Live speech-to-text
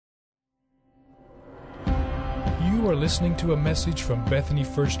are listening to a message from Bethany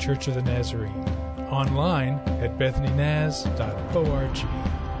First Church of the Nazarene, online at bethanynaz.org.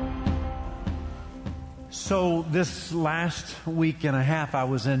 So this last week and a half, I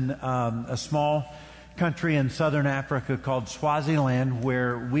was in a small country in southern Africa called Swaziland,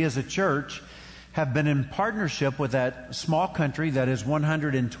 where we as a church have been in partnership with that small country that is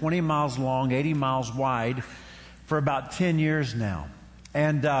 120 miles long, 80 miles wide, for about 10 years now.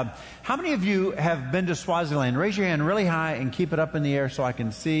 And how many of you have been to Swaziland? Raise your hand really high and keep it up in the air so I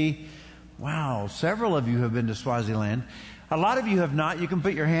can see. Wow, several of you have been to Swaziland. A lot of you have not. You can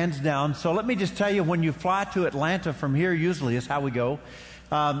put your hands down. So let me just tell you, when you fly to Atlanta from here, usually is how we go.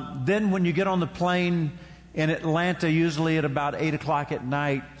 Then when you get on the plane in Atlanta, usually at about 8 o'clock at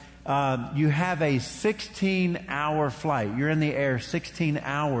night, you have a 16-hour flight. You're in the air 16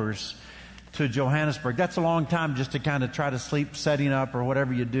 hours to Johannesburg. That's a long time just to kind of try to sleep setting up or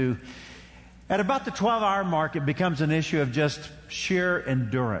whatever you do. At about the 12-hour mark, it becomes an issue of just sheer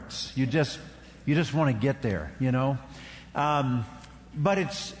endurance. You just want to get there, you know. But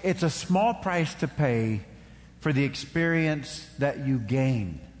it's a small price to pay for the experience that you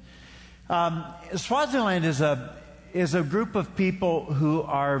gain. Swaziland is a group of people who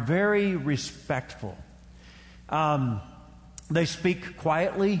are very respectful. They speak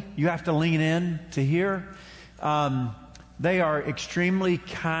quietly. You have to lean in to hear. They are extremely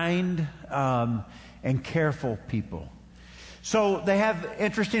kind and careful people. So they have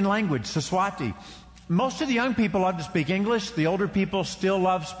interesting language, Siswati. Most of the young people love to speak English. The older people still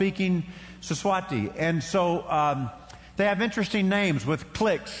love speaking Siswati. And so they have interesting names with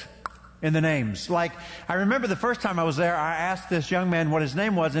clicks in the names. Like, I remember the first time I was there, I asked this young man what his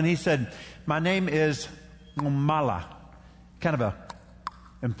name was, and he said, "My name is Mala." Kind of a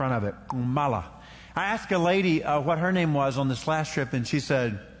in front of it, Mala. I asked a lady what her name was on this last trip, and she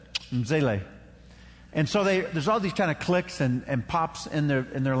said, Mzele. And so there's all these kind of clicks and pops in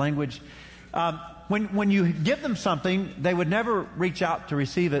their language. When you give them something, they would never reach out to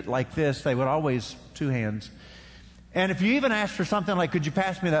receive it like this. They would always two hands. And if you even ask for something like, "Could you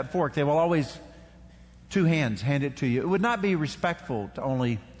pass me that fork?" they will always two hands hand it to you. It would not be respectful to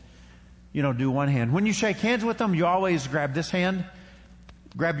only, do one hand. When you shake hands with them, you always grab this hand,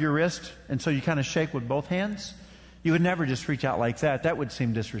 grab your wrist, and so you kind of shake with both hands. You would never just reach out like that. That would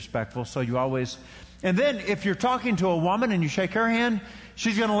seem disrespectful. So you always... And then if you're talking to a woman and you shake her hand,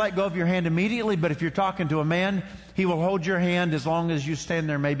 she's going to let go of your hand immediately. But if you're talking to a man, he will hold your hand as long as you stand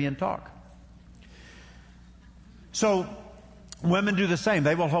there maybe and talk. So women do the same.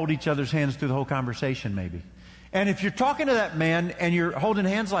 They will hold each other's hands through the whole conversation maybe. And if you're talking to that man and you're holding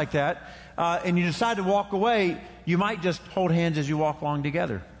hands like that, and you decide to walk away, you might just hold hands as you walk along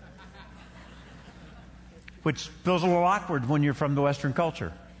together. Which feels a little awkward when you're from the Western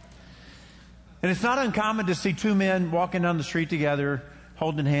culture. And it's not uncommon to see two men walking down the street together,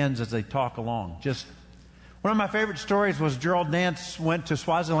 holding hands as they talk along. Just one of my favorite stories was Gerald Nance went to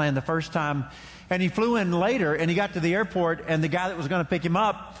Swaziland the first time, and he flew in later, and he got to the airport, and the guy that was going to pick him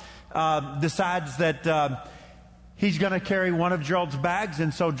up decides that he's going to carry one of Gerald's bags,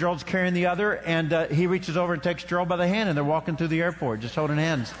 and so Gerald's carrying the other, and he reaches over and takes Gerald by the hand, and they're walking through the airport, just holding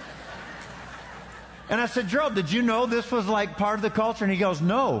hands. And I said, "Gerald, did you know this was like part of the culture?" And he goes,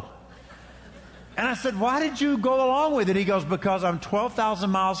 "No." And I said, "Why did you go along with it?" He goes, "Because I'm 12,000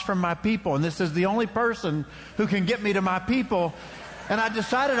 miles from my people, and this is the only person who can get me to my people. And I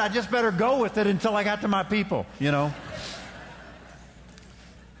decided I just better go with it until I got to my people,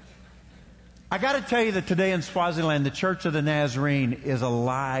 I got to tell you that today in Swaziland, the Church of the Nazarene is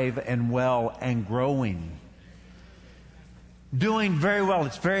alive and well and growing. Doing very well.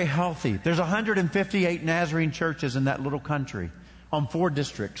 It's very healthy. There's 158 Nazarene churches in that little country on 4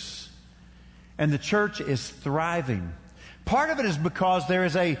 districts. And the church is thriving. Part of it is because there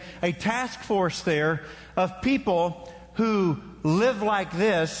is a task force there of people who live like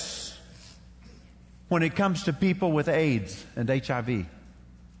this when it comes to people with AIDS and HIV.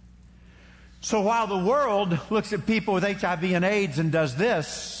 So while the world looks at people with HIV and AIDS and does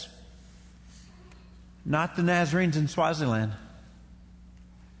this, not the Nazarenes in Swaziland.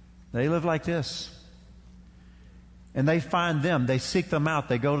 They live like this. And they find them, they seek them out,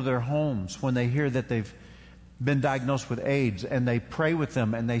 they go to their homes when they hear that they've been diagnosed with AIDS, and they pray with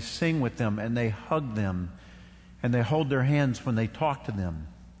them, and they sing with them, and they hug them, and they hold their hands when they talk to them,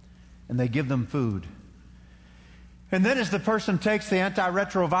 and they give them food. And then as the person takes the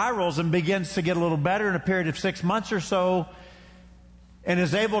antiretrovirals and begins to get a little better in a period of 6 months or so, and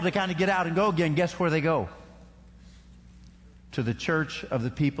is able to kind of get out and go again, guess where they go? To the church of the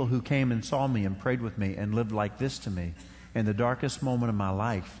people who came and saw me and prayed with me and lived like this to me in the darkest moment of my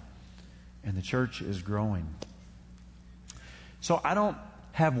life. And the church is growing. So I don't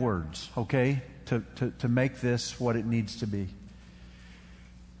have words, okay, to make this what it needs to be.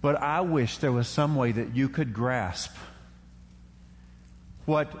 But I wish there was some way that you could grasp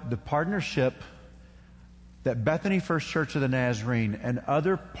what the partnership that Bethany First Church of the Nazarene and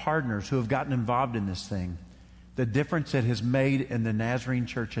other partners who have gotten involved in this thing, the difference it has made in the Nazarene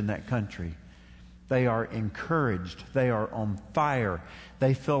church in that country. They are encouraged. They are on fire.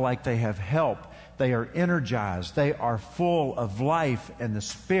 They feel like they have help. They are energized. They are full of life and the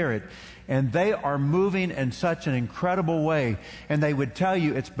Spirit. And they are moving in such an incredible way. And they would tell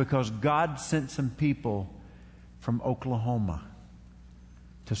you it's because God sent some people from Oklahoma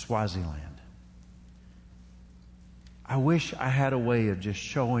to Swaziland. I wish I had a way of just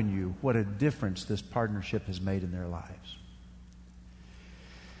showing you what a difference this partnership has made in their lives.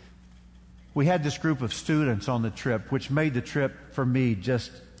 We had this group of students on the trip, which made the trip for me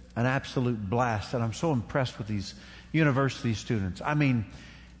just an absolute blast. And I'm so impressed with these university students. I mean,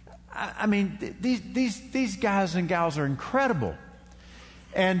 these guys and gals are incredible.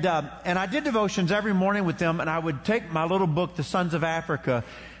 And I did devotions every morning with them, and I would take my little book, The Sons of Africa,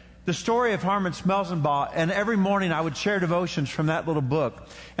 the story of Harmon Smelzenbaugh, and every morning I would share devotions from that little book.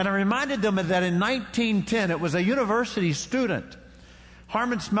 And I reminded them that in 1910, it was a university student,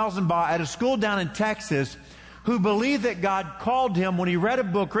 Harmon Smelzenbaugh, at a school down in Texas, who believed that God called him when he read a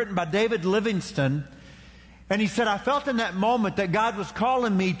book written by David Livingstone. And he said, I felt in that moment that God was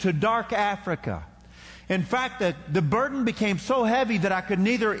calling me to dark Africa. In fact, the burden became so heavy that I could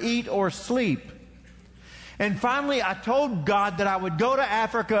neither eat or sleep. And finally, I told God that I would go to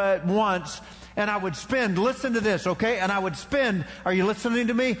Africa at once, and I would spend, listen to this, okay? And I would spend, are you listening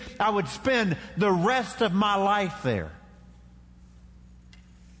to me? I would spend the rest of my life there.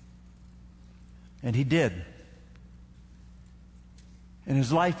 And he did. And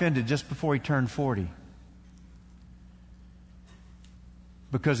his life ended just before he turned 40.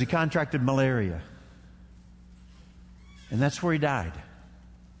 Because he contracted malaria. And that's where he died.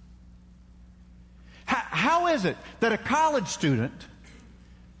 How is it that a college student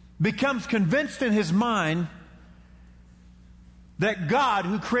becomes convinced in his mind that God,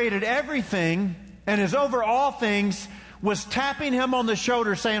 who created everything and is over all things, was tapping him on the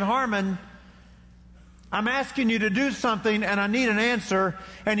shoulder saying, Harmon, I'm asking you to do something and I need an answer.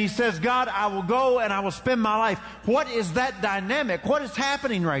 And he says, God, I will go and I will spend my life. What is that dynamic? What is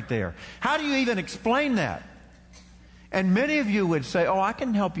happening right there? How do you even explain that? And many of you would say, oh, I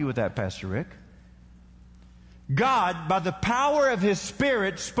can help you with that, Pastor Rick. God, by the power of His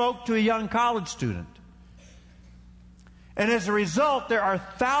Spirit, spoke to a young college student. And as a result, there are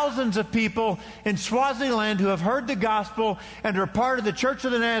thousands of people in Swaziland who have heard the gospel and are part of the Church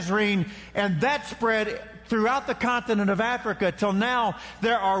of the Nazarene, and that spread throughout the continent of Africa. Till now,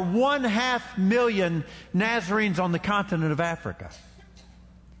 there are 500,000 Nazarenes on the continent of Africa.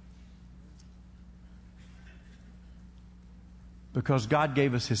 Because God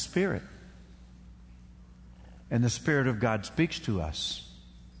gave us His Spirit. And the Spirit of God speaks to us.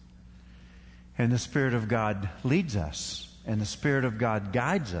 And the Spirit of God leads us. And the Spirit of God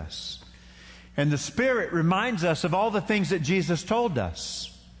guides us. And the Spirit reminds us of all the things that Jesus told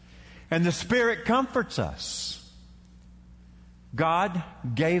us. And the Spirit comforts us. God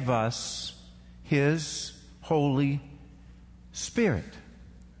gave us His Holy Spirit.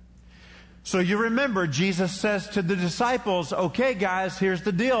 So you remember, Jesus says to the disciples, okay guys, here's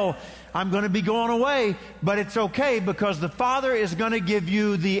the deal. I'm going to be going away, but it's okay because the Father is going to give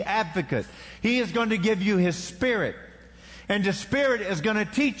you the advocate. He is going to give you His Spirit. And the Spirit is going to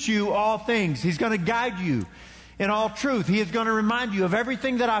teach you all things. He's going to guide you in all truth. He is going to remind you of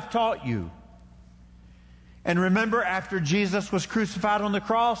everything that I've taught you. And remember, after Jesus was crucified on the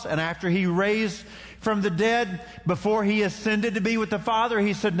cross and after He raised from the dead, before He ascended to be with the Father,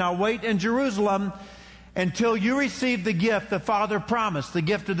 He said, now wait in Jerusalem until you receive the gift the Father promised, the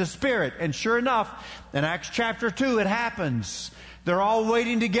gift of the Spirit. And sure enough, in Acts chapter 2, it happens. They're all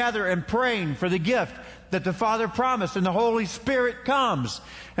waiting together and praying for the gift that the Father promised. And the Holy Spirit comes.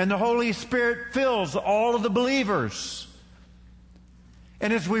 And the Holy Spirit fills all of the believers.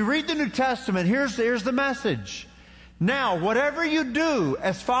 And as we read the New Testament, here's the message. Now, whatever you do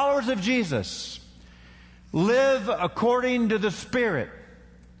as followers of Jesus, live according to the Spirit.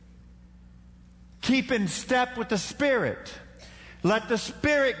 Keep in step with the Spirit. Let the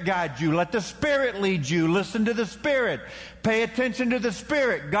Spirit guide you. Let the Spirit lead you. Listen to the Spirit. Pay attention to the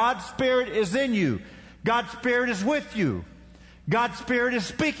Spirit. God's Spirit is in you. God's Spirit is with you. God's Spirit is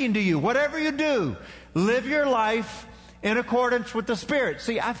speaking to you. Whatever you do, live your life in accordance with the Spirit.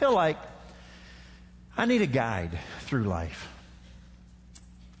 See, I feel like I need a guide through life.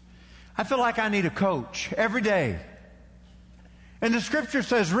 I feel like I need a coach every day. And the Scripture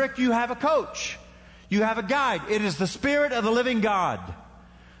says, Rick, you have a coach. You have a guide. It is the Spirit of the living God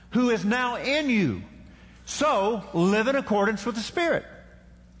who is now in you. So, live in accordance with the Spirit.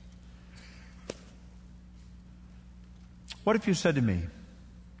 What if you said to me,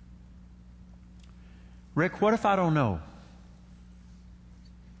 Rick, what if I don't know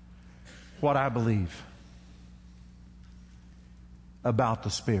what I believe about the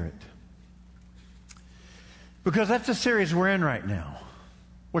Spirit? Because that's the series we're in right now.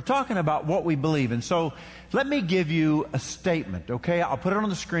 We're talking about what we believe. And so let me give you a statement, okay? I'll put it on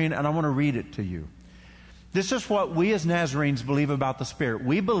the screen and I want to read it to you. This is what we as Nazarenes believe about the Spirit.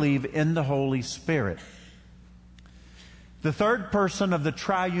 We believe in the Holy Spirit, the third person of the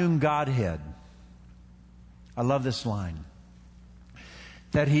triune Godhead. I love this line.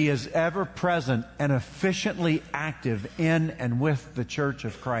 That He is ever present and efficiently active in and with the church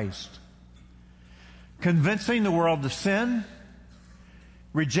of Christ, convincing the world of sin,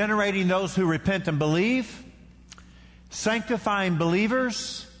 regenerating those who repent and believe, sanctifying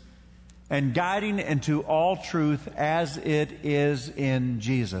believers, and guiding into all truth as it is in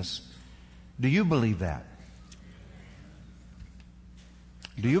Jesus. Do you believe that?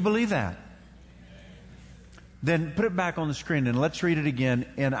 Do you believe that? Then put it back on the screen and let's read it again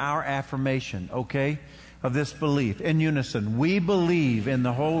in our affirmation, okay, of this belief. In unison, we believe in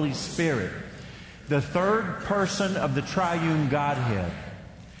the Holy Spirit, the third person of the triune Godhead,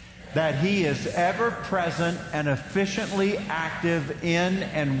 that He is ever present and efficiently active in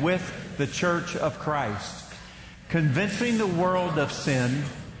and with the church of Christ, convincing the world of sin,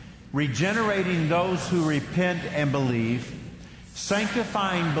 regenerating those who repent and believe,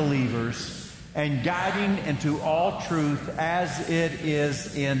 sanctifying believers, and guiding into all truth as it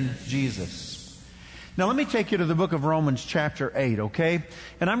is in Jesus. Now let me take you to the book of Romans chapter 8, okay?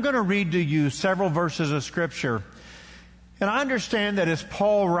 And I'm going to read to you several verses of Scripture. And I understand that as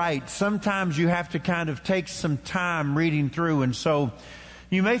Paul writes, sometimes you have to kind of take some time reading through. And so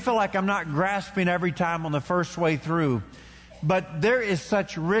you may feel like I'm not grasping every time on the first way through. But there is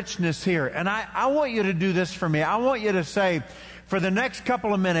such richness here. And I want you to do this for me. I want you to say, for the next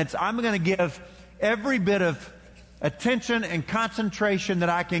couple of minutes, I'm going to give every bit of attention and concentration that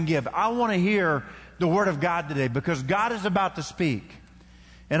I can give. I want to hear the Word of God today because God is about to speak.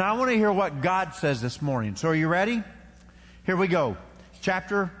 And I want to hear what God says this morning. So are you ready? Here we go.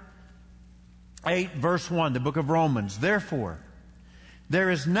 Chapter 8, verse 1, the book of Romans. Therefore, there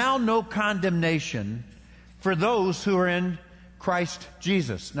is now no condemnation for those who are in Christ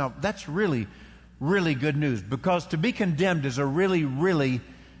Jesus. Now, that's really good news, because to be condemned is a really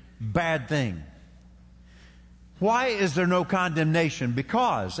bad thing. Why is there no condemnation?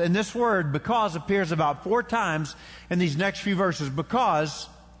 Because, and this word because appears about 4 times in these next few verses, because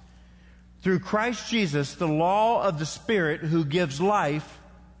through Christ Jesus, the law of the Spirit who gives life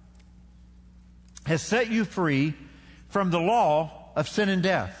has set you free from the law of sin and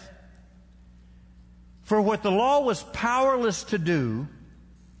death. For what the law was powerless to do,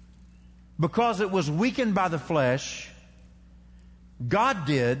 because it was weakened by the flesh, God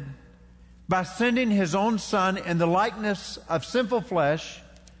did by sending His own Son in the likeness of sinful flesh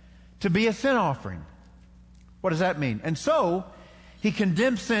to be a sin offering. What does that mean? And so, He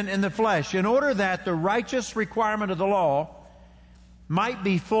condemned sin in the flesh in order that the righteous requirement of the law might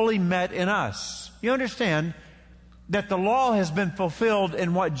be fully met in us. You understand that the law has been fulfilled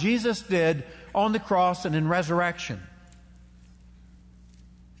in what Jesus did on the cross and in resurrection.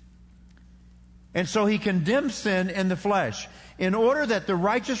 And so He condemned sin in the flesh in order that the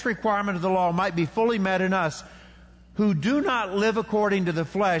righteous requirement of the law might be fully met in us who do not live according to the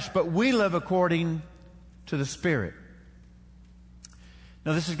flesh, but we live according to the Spirit.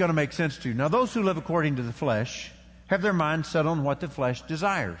 Now this is going to make sense to you. Now those who live according to the flesh have their mind set on what the flesh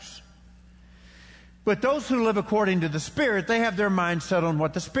desires. But those who live according to the Spirit, they have their mind set on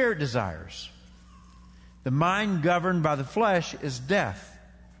what the Spirit desires. The mind governed by the flesh is death.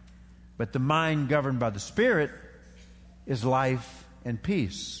 But the mind governed by the Spirit is life and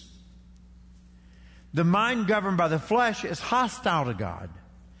peace. The mind governed by the flesh is hostile to God.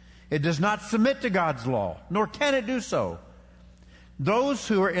 It does not submit to God's law, nor can it do so. Those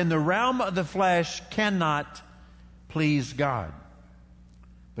who are in the realm of the flesh cannot please God.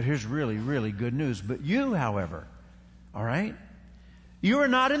 But here's really good news. But you, however, all right, you are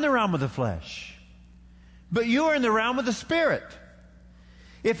not in the realm of the flesh, but you are in the realm of the Spirit.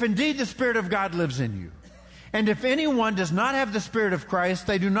 If indeed the Spirit of God lives in you. And if anyone does not have the Spirit of Christ,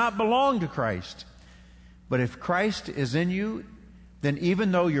 they do not belong to Christ. But if Christ is in you, then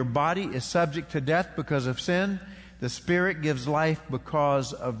even though your body is subject to death because of sin, the Spirit gives life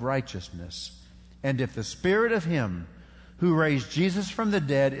because of righteousness. And if the Spirit of Him who raised Jesus from the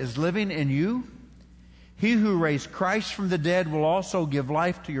dead is living in you. He who raised Christ from the dead will also give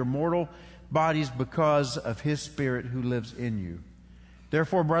life to your mortal bodies because of His Spirit who lives in you.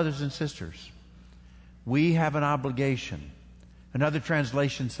 Therefore, brothers and sisters, we have an obligation. Another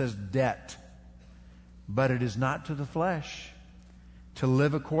translation says debt. But it is not to the flesh to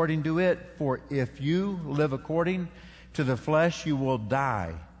live according to it. For if you live according to the flesh, you will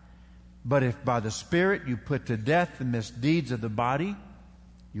die. But if by the Spirit you put to death the misdeeds of the body,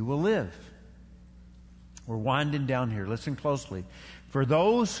 you will live. We're winding down here. Listen closely. For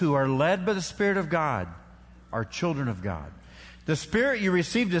those who are led by the Spirit of God are children of God. The Spirit you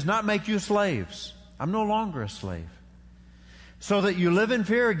received does not make you slaves. I'm no longer a slave, so that you live in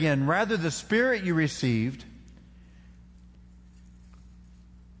fear again. Rather, the Spirit you received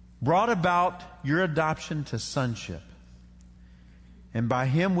brought about your adoption to sonship. And by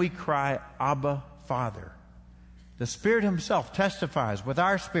Him we cry, Abba, Father. The Spirit Himself testifies with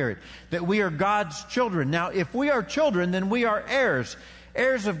our spirit that we are God's children. Now, if we are children, then we are heirs,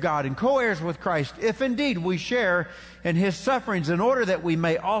 heirs of God and co-heirs with Christ, if indeed we share in His sufferings, in order that we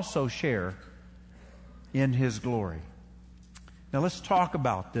may also share in His glory. Now, let's talk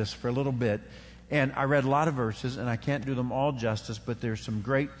about this for a little bit. And I read a lot of verses, and I can't do them all justice, but there's some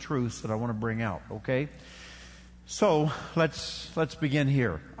great truths that I want to bring out, okay? So, let's begin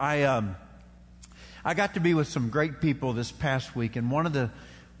here. I got to be with some great people this past week, and one of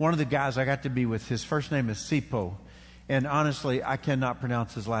the guys I got to be with, his first name is Sipo, and honestly, I cannot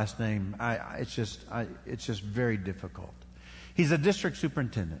pronounce his last name. It's just very difficult. He's a district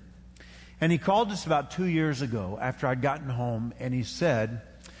superintendent, and he called us about 2 years ago after I'd gotten home, and he said,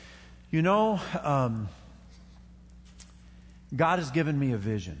 "You know, God has given me a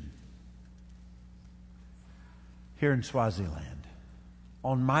vision here in Swaziland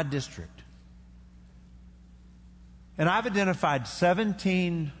on my district. And I've identified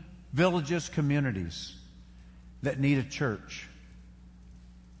 17 villages, communities that need a church.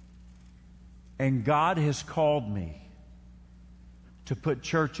 And God has called me to put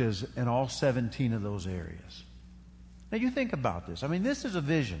churches in all 17 of those areas." Now you think about this. I mean, this is a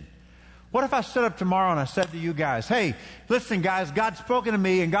vision. What if I stood up tomorrow and I said to you guys, "Hey, listen guys, God's spoken to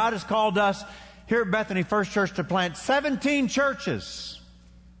me and God has called us here at Bethany First Church to plant 17 churches."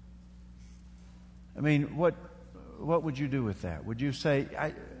 I mean, what would you do with that? Would you say,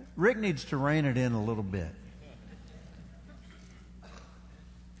 Rick needs to rein it in a little bit?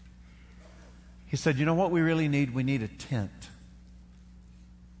 He said, "You know what we really need? We need a tent.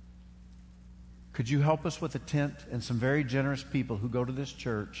 Could you help us with a tent?" And some very generous people who go to this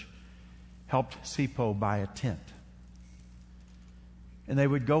church helped Sipo buy a tent. And they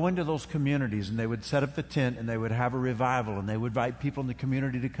would go into those communities and they would set up the tent and they would have a revival and they would invite people in the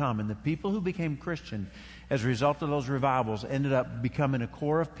community to come. And the people who became Christian as a result of those revivals ended up becoming a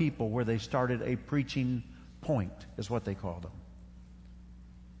core of people where they started a preaching point, is what they called them.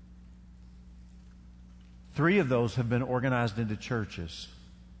 3 of those have been organized into churches.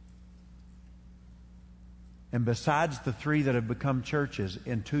 And besides the 3 that have become churches,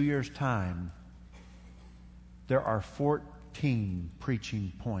 in 2 years' time, there are 14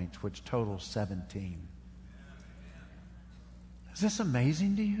 preaching points, which total 17. Is this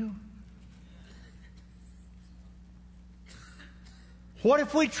amazing to you? What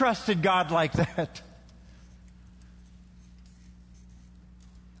if we trusted God like that?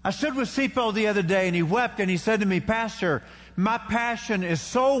 I stood with Sipo the other day and he wept and he said to me, "Pastor, my passion is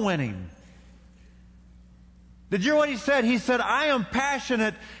soul winning." Did you hear what he said? He said, "I am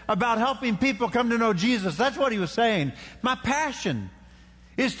passionate about helping people come to know Jesus." That's what he was saying. My passion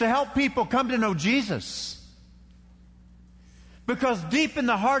is to help people come to know Jesus. Because deep in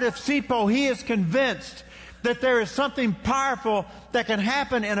the heart of Sipo, he is convinced that there is something powerful that can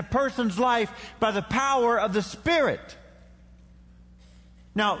happen in a person's life by the power of the Spirit.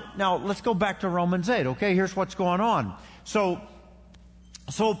 Now let's go back to Romans 8, okay? Here's what's going on. So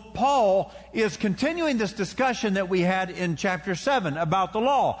Paul is continuing this discussion that we had in chapter 7 about the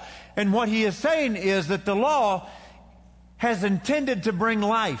law. And what he is saying is that the law has intended to bring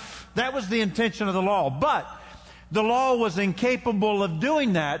life. That was the intention of the law. But the law was incapable of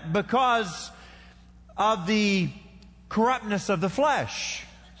doing that because of the corruptness of the flesh.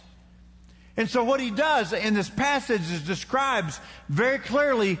 And so what he does in this passage is describes very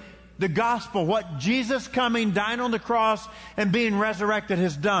clearly the gospel, what Jesus coming, dying on the cross, and being resurrected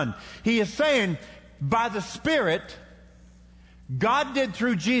has done. He is saying, by the Spirit, God did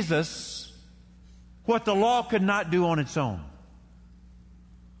through Jesus what the law could not do on its own.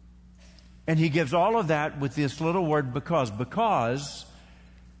 And he gives all of that with this little word, because. Because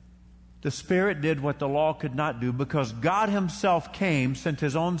The Spirit did what the law could not do because God Himself came, sent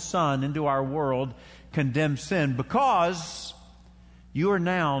His own Son into our world, condemned sin. Because you are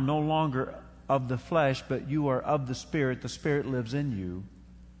now no longer of the flesh, but you are of the Spirit. The Spirit lives in you.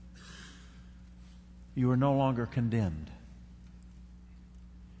 You are no longer condemned.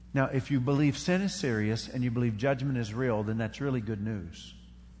 Now, if you believe sin is serious and you believe judgment is real, then that's really good news.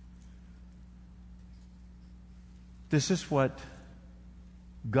 This is what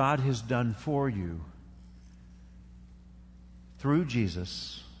God has done for you through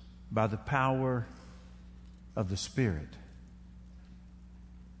Jesus by the power of the Spirit.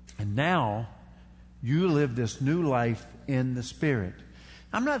 And now you live this new life in the Spirit.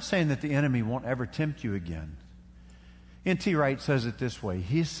 I'm not saying that the enemy won't ever tempt you again. N.T. Wright says it this way.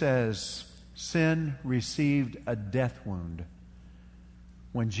 He says, sin received a death wound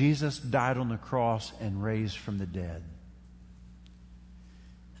when Jesus died on the cross and raised from the dead.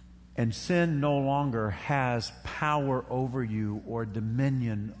 And sin no longer has power over you or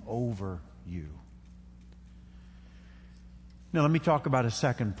dominion over you. Now, let me talk about a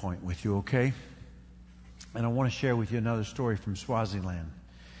second point with you, okay? And I want to share with you another story from Swaziland.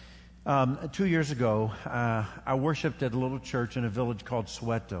 2 years ago, I worshiped at a little church in a village called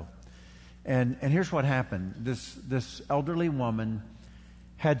Soweto. And here's what happened. This elderly woman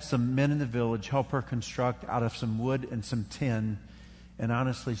had some men in the village help her construct out of some wood and some tin and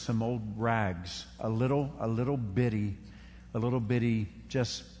honestly some old rags, a little bitty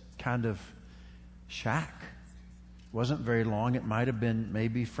just kind of shack. Wasn't very long. It might have been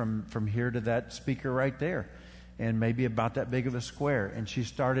maybe from here to that speaker right there, and maybe about that big of a square. And she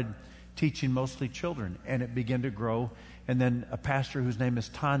started teaching mostly children, and it began to grow. And then a pastor whose name is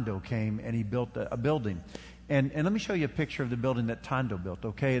Tondo came, and he built a building. And let me show you a picture of the building that Tondo built,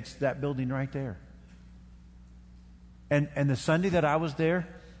 okay? It's that building right there. And the Sunday that I was there,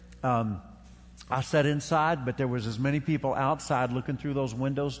 I sat inside, but there was as many people outside looking through those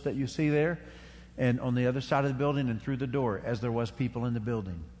windows that you see there, and on the other side of the building and through the door, as there was people in the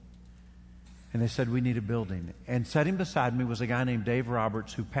building. And they said, we need a building. And sitting beside me was a guy named Dave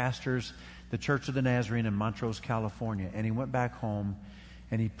Roberts, who pastors the Church of the Nazarene in Montrose, California. And he went back home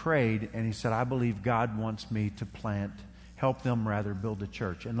and he prayed and he said, I believe God wants me to help them build a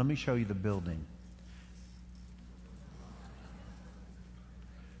church. And let me show you the building.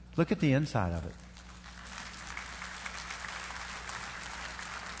 Look at the inside of it.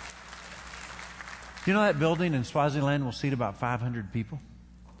 You know that building in Swaziland will seat about 500 people?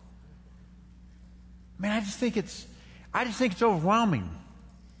 Man, I just think it's overwhelming.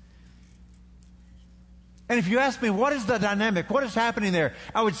 And if you ask me, what is the dynamic? What is happening there?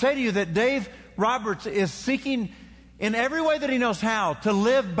 I would say to you that Dave Roberts is seeking in every way that he knows how to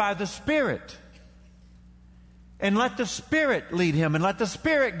live by the Spirit. And let the Spirit lead him and let the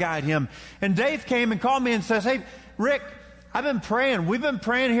Spirit guide him. And Dave came and called me and says, hey, Rick, I've been praying. We've been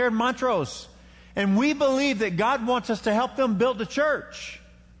praying here in Montrose. And we believe that God wants us to help them build a church.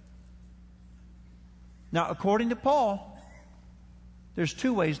 Now, according to Paul, there's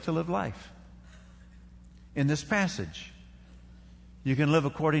two ways to live life in this passage. You can live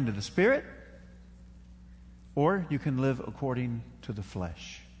according to the Spirit, or you can live according to the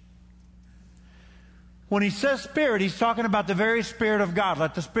flesh. When he says Spirit, he's talking about the very Spirit of God.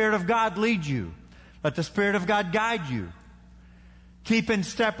 Let the Spirit of God lead you. Let the Spirit of God guide you. Keep in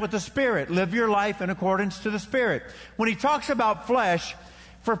step with the Spirit. Live your life in accordance to the Spirit. When he talks about flesh,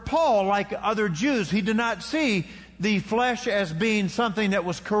 for Paul, like other Jews, he did not see the flesh as being something that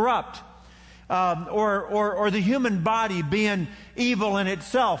was corrupt, or the human body being evil in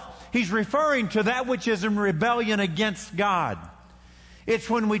itself. He's referring to that which is in rebellion against God. It's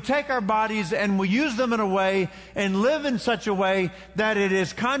when we take our bodies and we use them in a way and live in such a way that it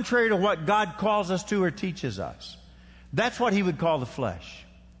is contrary to what God calls us to or teaches us. That's what he would call the flesh.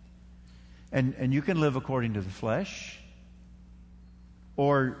 And you can live according to the flesh,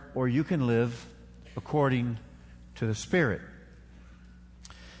 or you can live according to the Spirit.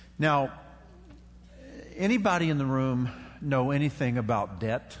 Now, anybody in the room know anything about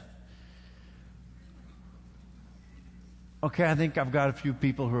debt? Okay, I think I've got a few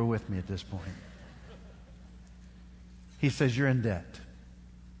people who are with me at this point. He says, you're in debt.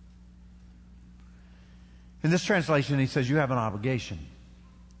 In this translation, he says, you have an obligation.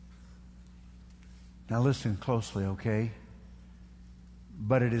 Now listen closely, okay?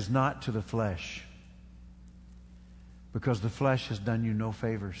 But it is not to the flesh, because the flesh has done you no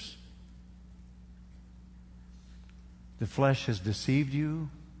favors. The flesh has deceived you.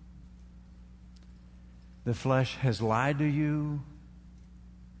 The flesh has lied to you.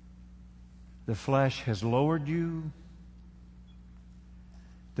 The flesh has lowered you.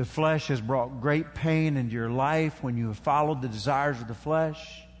 The flesh has brought great pain into your life when you have followed the desires of the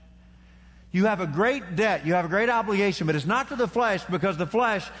flesh. You have a great debt, you have a great obligation, but it's not to the flesh because the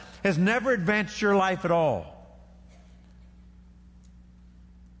flesh has never advanced your life at all.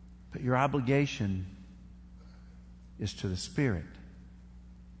 But your obligation is to the Spirit.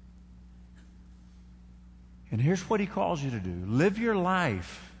 And here's what He calls you to do. Live your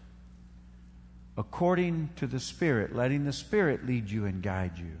life according to the Spirit, letting the Spirit lead you and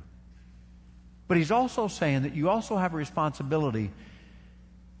guide you. But He's also saying that you also have a responsibility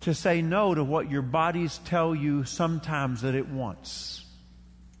to say no to what your bodies tell you sometimes that it wants.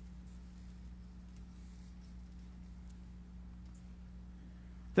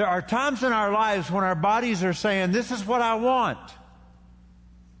 There are times in our lives when our bodies are saying, this is what I want.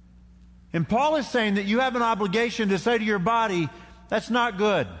 And Paul is saying that you have an obligation to say to your body, that's not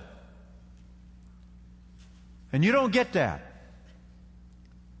good. And you don't get that.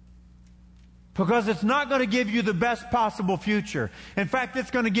 Because it's not going to give you the best possible future. In fact,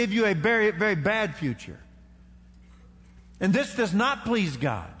 it's going to give you a very, very bad future. And this does not please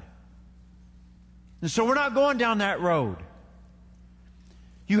God. And so we're not going down that road.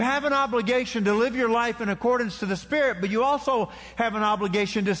 You have an obligation to live your life in accordance to the Spirit, but you also have an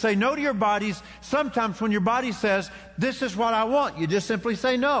obligation to say no to your bodies. Sometimes when your body says, this is what I want, you just simply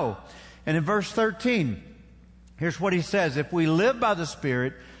say no. And in verse 13, here's what he says. If we live by the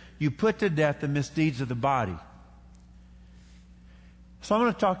Spirit, you put to death the misdeeds of the body. So I'm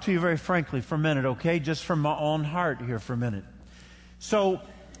going to talk to you very frankly for a minute, okay? Just from my own heart here for a minute. So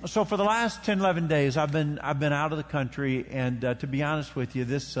for the last 10, 11 days, I've been out of the country, and to be honest with you,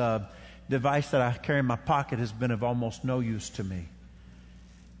 this device that I carry in my pocket has been of almost no use to me.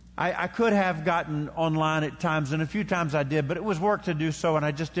 I could have gotten online at times, and a few times I did, but it was work to do so, and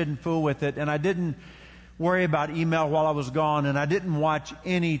I just didn't fool with it, and I didn't worry about email while I was gone, and I didn't watch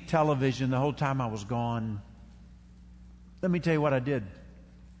any television the whole time I was gone. Let me tell you what I did.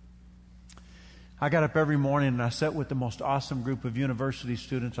 I got up every morning and I sat with the most awesome group of university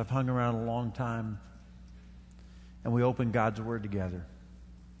students I've hung around a long time, and we opened God's Word together.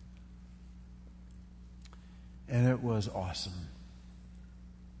 And it was awesome.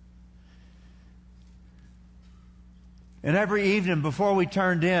 And every evening before we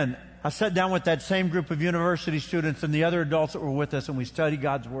turned in, I sat down with that same group of university students and the other adults that were with us, and we studied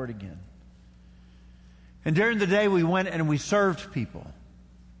God's Word again. And during the day, we went and we served people.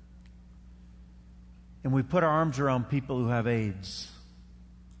 And we put our arms around people who have AIDS.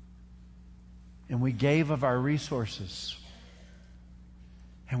 And we gave of our resources.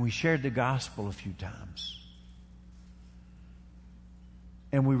 And we shared the gospel a few times.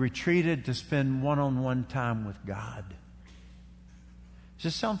 And we retreated to spend one-on-one time with God. Does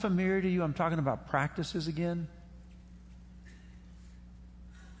this sound familiar to you? I'm talking about practices again.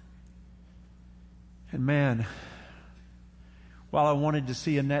 And man, while I wanted to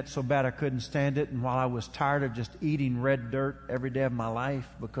see Annette so bad I couldn't stand it, and while I was tired of just eating red dirt every day of my life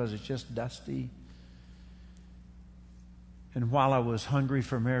because it's just dusty, and while I was hungry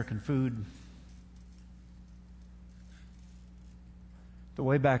for American food, the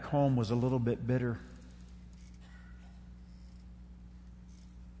way back home was a little bit bitter.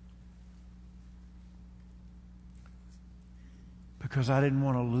 Because I didn't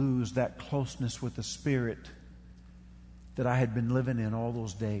want to lose that closeness with the Spirit that I had been living in all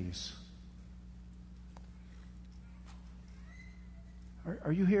those days.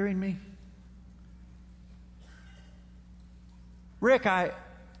 Are you hearing me? Rick, I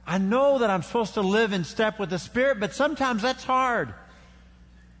know that I'm supposed to live in step with the Spirit, but sometimes that's hard.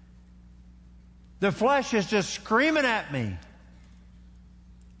 The flesh is just screaming at me.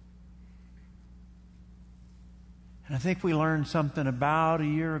 And I think we learned something about a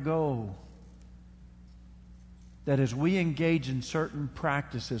year ago. That as we engage in certain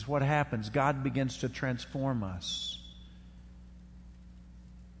practices, what happens? God begins to transform us.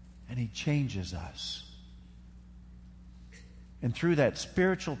 And He changes us. And through that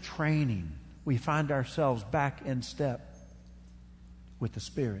spiritual training, we find ourselves back in step with the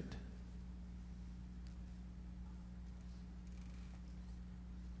Spirit.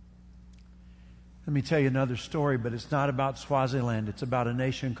 Let me tell you another story, but it's not about Swaziland. It's about a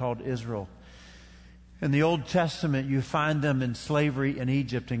nation called Israel. In the Old Testament, you find them in slavery in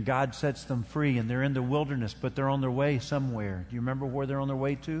Egypt, and God sets them free, and they're in the wilderness, but they're on their way somewhere. Do you remember where they're on their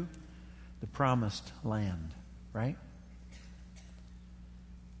way to? The Promised Land, right?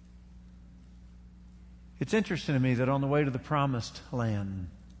 It's interesting to me that on the way to the Promised Land,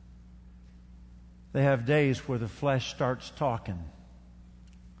 they have days where the flesh starts talking.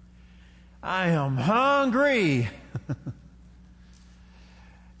 I am hungry.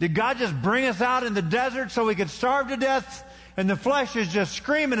 Did God just bring us out in the desert so we could starve to death? And the flesh is just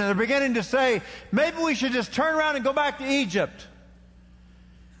screaming, and they're beginning to say, maybe we should just turn around and go back to Egypt.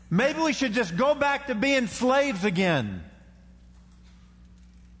 Maybe we should just go back to being slaves again.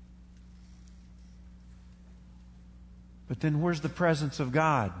 But then where's the presence of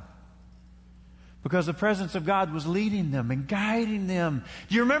God? Because the presence of God was leading them and guiding them.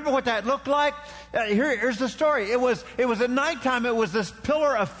 Do you remember what that looked like? Here's the story. It was at nighttime, it was this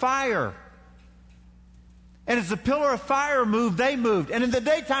pillar of fire. And as the pillar of fire moved, they moved. And in the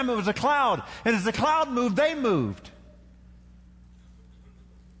daytime, it was a cloud. And as the cloud moved, they moved.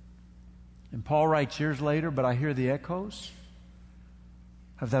 And Paul writes years later, but I hear the echoes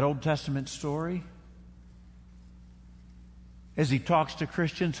of that Old Testament story as he talks to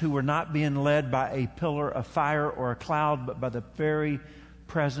Christians who were not being led by a pillar of fire or a cloud, but by the very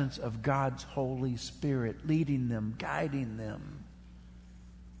presence of God's Holy Spirit, leading them, guiding them.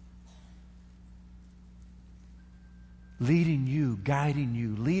 Leading you, guiding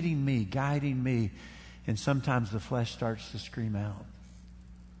you, leading me, guiding me. And sometimes the flesh starts to scream out.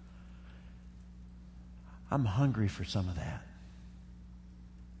 I'm hungry for some of that.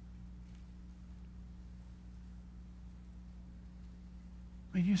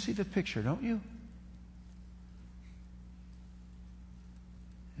 I mean, you see the picture, don't you?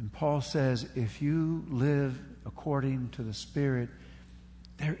 And Paul says, if you live according to the Spirit,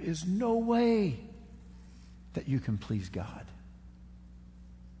 there is no way that you can please God.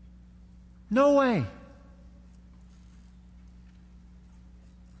 No way.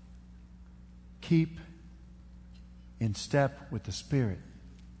 Keep in step with the Spirit.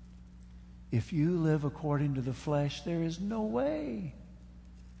 If you live according to the flesh, there is no way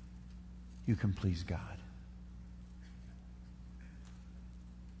you can please God.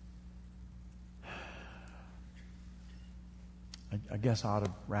 I guess I ought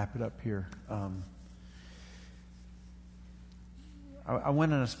to wrap it up here. I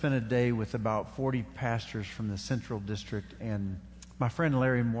went and I spent a day with about 40 pastors from the Central District, and my friend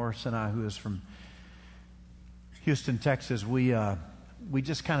Larry Morris and I, who is from Houston, Texas, we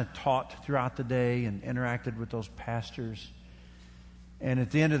just kind of taught throughout the day and interacted with those pastors. And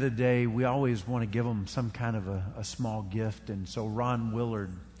at the end of the day, we always want to give them some kind of a small gift. And so Ron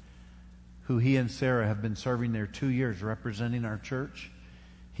Willard, who he and Sarah have been serving there 2 years representing our church,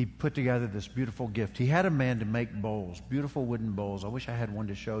 he put together this beautiful gift. He had a man to make bowls, beautiful wooden bowls. I wish I had one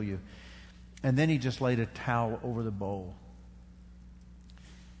to show you. And then he just laid a towel over the bowl.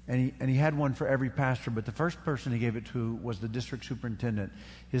 And he had one for every pastor, but the first person he gave it to was the district superintendent.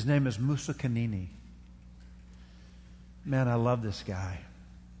 His name is Musa Kanini. Man, I love this guy.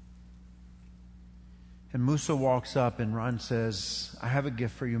 And Musa walks up, and Ron says, I have a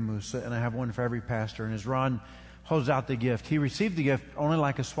gift for you, Musa, and I have one for every pastor. And as Ron holds out the gift, he received the gift only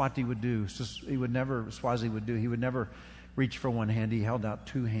like a Swazi would do. He would never reach for one hand. He held out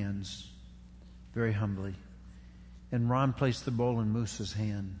two hands very humbly. And Ron placed the bowl in Musa's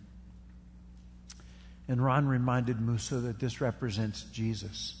hand. And Ron reminded Musa that this represents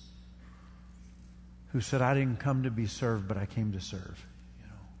Jesus, who said, I didn't come to be served, but I came to serve. You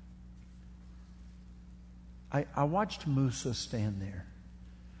know, I watched Musa stand there,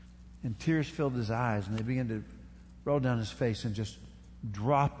 and tears filled his eyes, and they began to roll down his face and just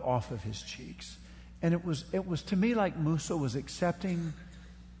drop off of his cheeks. And it was to me like Musa was accepting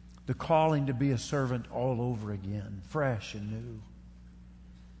the calling to be a servant all over again, fresh and new.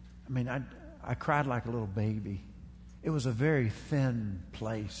 I mean, I cried like a little baby. It was a very thin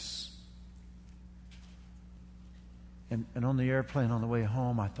place. And on the airplane on the way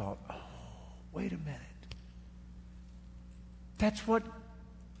home, I thought, oh, wait a minute. That's what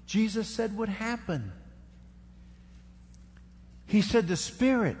Jesus said would happen. He said the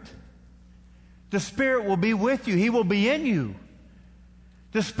Spirit will be with you. He will be in you.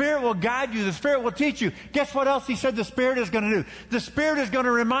 The Spirit will guide you. The Spirit will teach you. Guess what else He said the Spirit is going to do? The Spirit is going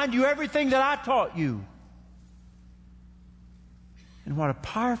to remind you everything that I taught you. And what a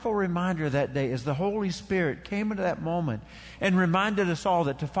powerful reminder that day as the Holy Spirit came into that moment and reminded us all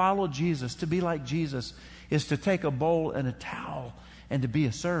that to follow Jesus, to be like Jesus, is to take a bowl and a towel and to be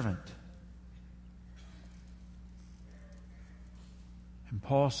a servant. And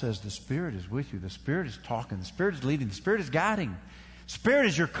Paul says the Spirit is with you. The Spirit is talking. The Spirit is leading. The Spirit is guiding. Spirit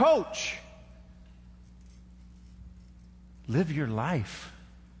is your coach. Live your life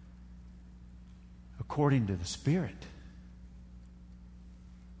according to the Spirit.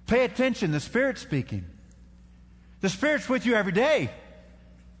 Pay attention. The Spirit's speaking. The Spirit's with you every day.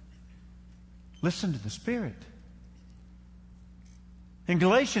 Listen to the Spirit. In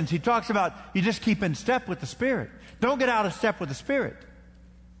Galatians, he talks about you just keep in step with the Spirit. Don't get out of step with the Spirit.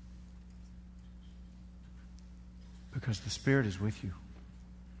 because the Spirit is with you.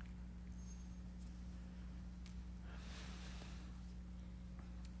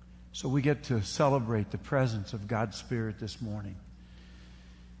 So we get to celebrate the presence of God's Spirit this morning.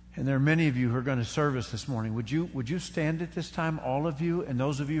 And there are many of you who are going to serve us this morning. Would you stand at this time, all of you? And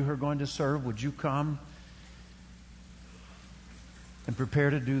those of you who are going to serve, would you come and prepare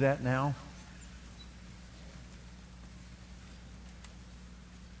to do that now?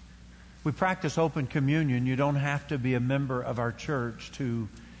 We practice open communion. You don't have to be a member of our church to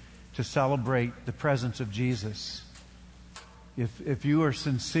celebrate the presence of Jesus. If you are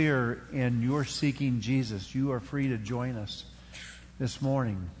sincere in your seeking Jesus, you are free to join us this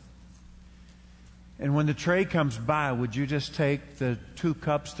morning. And when the tray comes by, would you just take the 2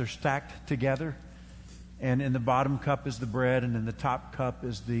 cups, they're stacked together, and in the bottom cup is the bread, and in the top cup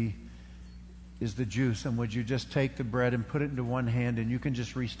is the juice. And would you just take the bread and put it into one hand, and you can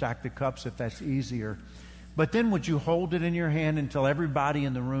just restack the cups if that's easier. But then would you hold it in your hand until everybody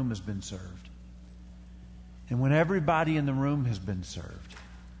in the room has been served? And when everybody in the room has been served,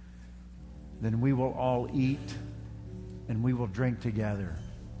 then we will all eat and we will drink together.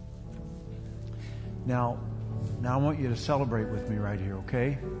 Now I want you to celebrate with me right here,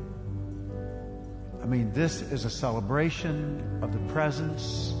 okay? I mean, this is a celebration of the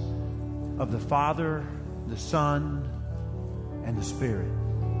presence of the Father, the Son, and the Spirit.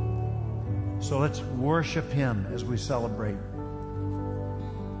 So let's worship Him as we celebrate.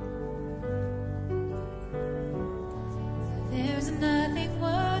 There's nothing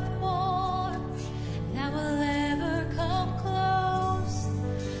worth more that will ever come close.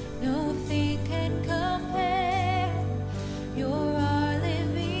 Nothing can compare. You're our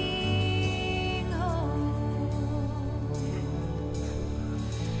living hope.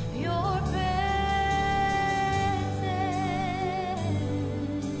 Your presence.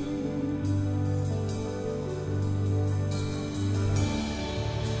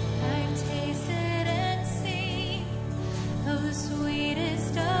 I've tasted and seen of the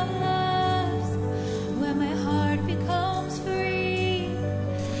sweetest of loves, when my heart becomes free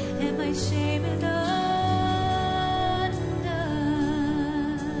and my shame is undone.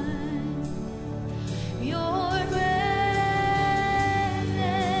 Your presence,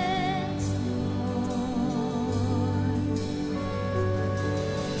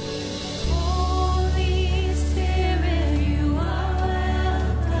 Lord. Holy Spirit, you are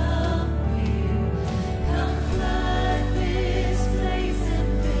welcome here. Come flood this place and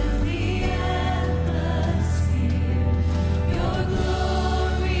fill the atmosphere. Your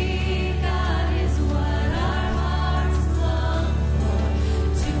glory, God, is what our hearts long for.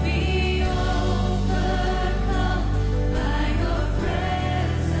 To be overcome by your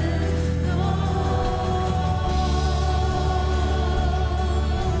presence,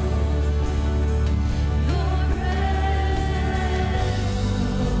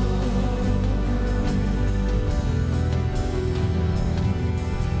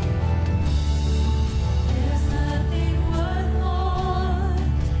 There's nothing worth more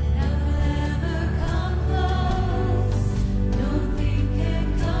that will ever come close. Nothing can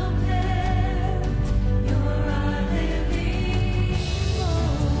compare. You're our living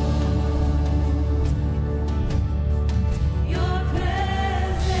hope. Your presence.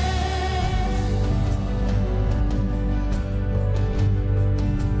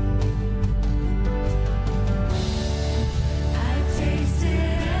 I've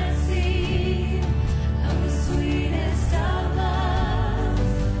tasted and seen of the sweetest of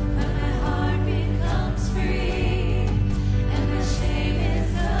loves, when my heart becomes free and my shame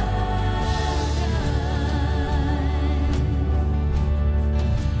is undone.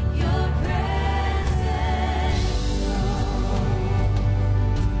 Your presence,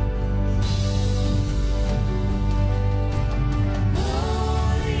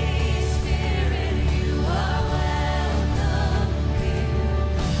 Holy Spirit, you are welcome here.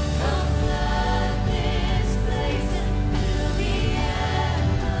 Come flood this place and fill the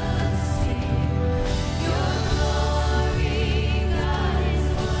atmosphere. Your glory, God, is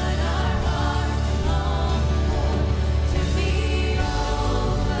what our hearts long for. To be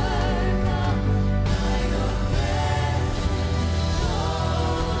overcome by your presence,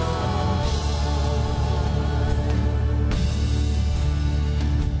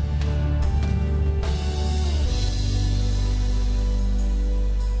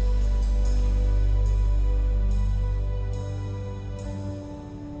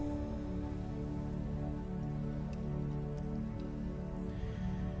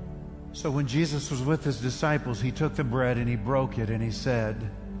 So when Jesus was with His disciples, He took the bread and He broke it and He said,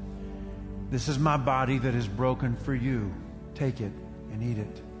 "This is my body that is broken for you. Take it and eat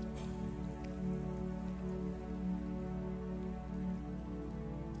it."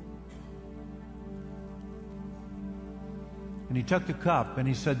 And he took the cup and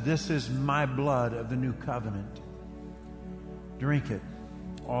he said, "This is my blood of the new covenant. Drink it,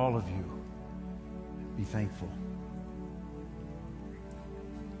 all of you. Be thankful."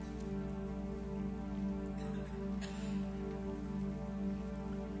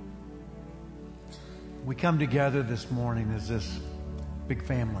 We come together this morning as this big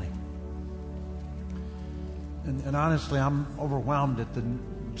family. And honestly, I'm overwhelmed at the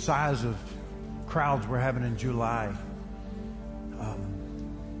size of crowds we're having in July.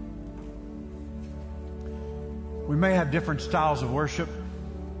 We may have different styles of worship.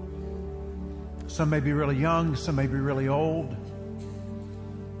 Some may be really young, some may be really old.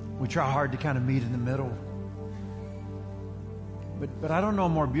 We try hard to kind of meet in the middle. But I don't know a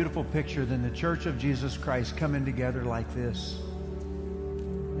more beautiful picture than the Church of Jesus Christ coming together like this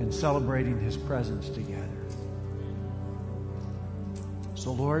and celebrating His presence together.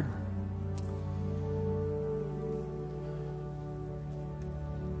 So, Lord,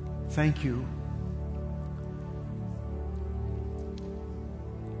 thank you,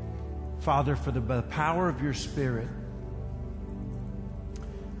 Father, for the power of your Spirit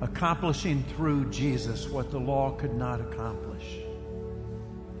accomplishing through Jesus what the law could not accomplish.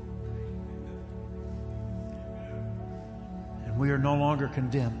 And we are no longer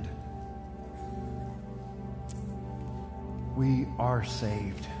condemned. We are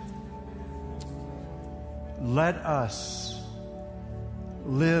saved. Let us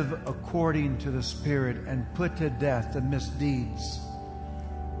live according to the Spirit and put to death the misdeeds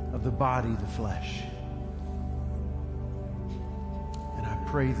of the body, the flesh. And I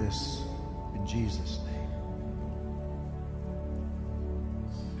pray this in Jesus' name.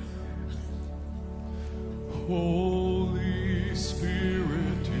 Holy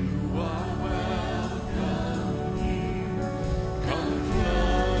Spirit, you are welcome here. Come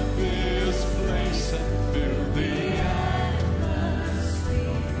flood this place and fill the atmosphere.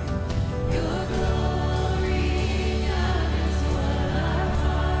 Your glory, God, is what our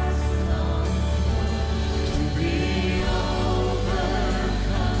hearts long for. To be overcome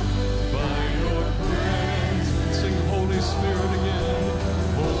by your presence. Sing Holy Spirit again.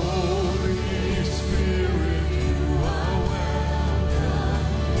 Holy Spirit, you are welcome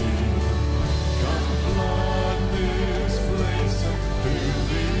here. Come flood this place and fill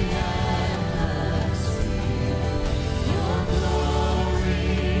the atmosphere. Your glory,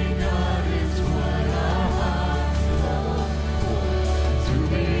 God, is what our hearts long for. To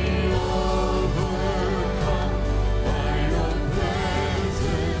be overcome by your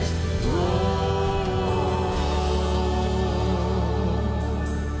presence, Lord.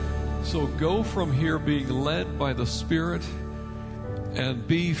 So go from here being led by the Spirit and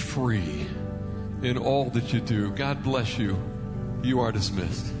be free in all that you do. God bless you. You are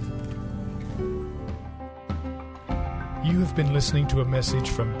dismissed. You have been listening to a message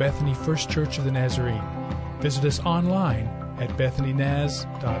from Bethany First Church of the Nazarene. Visit us online at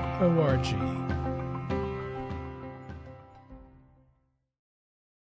bethanynaz.org.